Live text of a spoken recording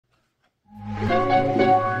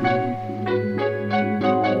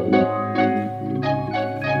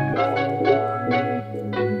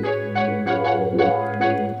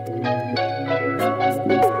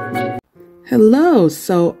Hello,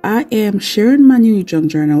 so I am sharing my new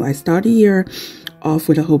junk journal. I started the year off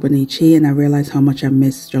with a Hobonichi and I realized how much I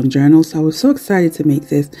miss junk journals. So I was so excited to make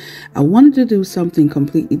this. I wanted to do something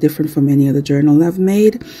completely different from any other journal I've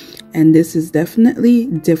made. And this is definitely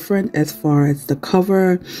different as far as the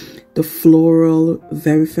cover, the floral,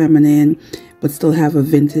 very feminine, but still have a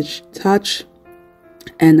vintage touch.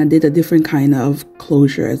 And I did a different kind of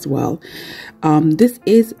closure as well. This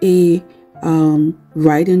is a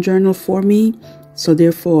writing journal for me, so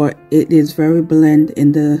therefore it is very blend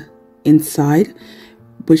in the inside,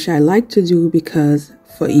 which I like to do because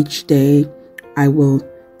for each day I will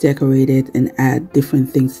decorate it and add different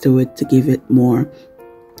things to it to give it more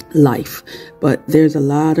life. But there's a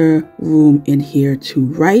lot of room in here to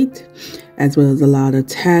write, as well as a lot of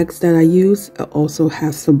tags that I use. I also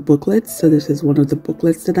have some booklets, so this is one of the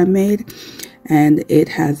booklets that I made, and it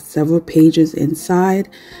has several pages inside.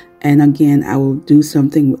 And again, I will do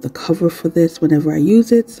something with the cover for this whenever I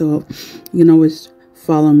use it. So you can always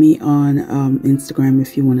follow me on Instagram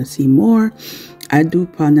if you want to see more. I do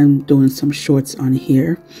plan on doing some shorts on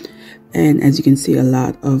here. And as you can see, a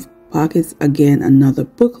lot of pockets. Again, another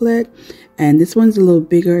booklet. And this one's a little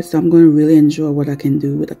bigger, so I'm going to really enjoy what I can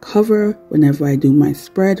do with the cover whenever I do my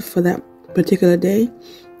spread for that particular day.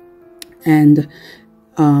 And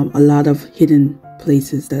a lot of hidden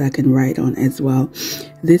places that I can write on as well.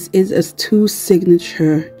 This is a 2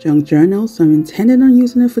 signature junk journal, so I'm intending on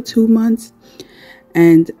using it for 2 months.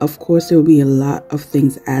 And of course, there will be a lot of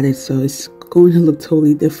things added, so it's going to look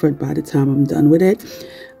totally different by the time I'm done with it.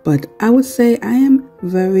 But I would say I am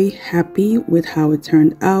very happy with how it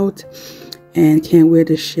turned out and can't wait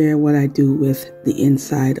to share what I do with the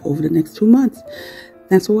inside over the next 2 months.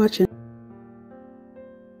 Thanks for watching.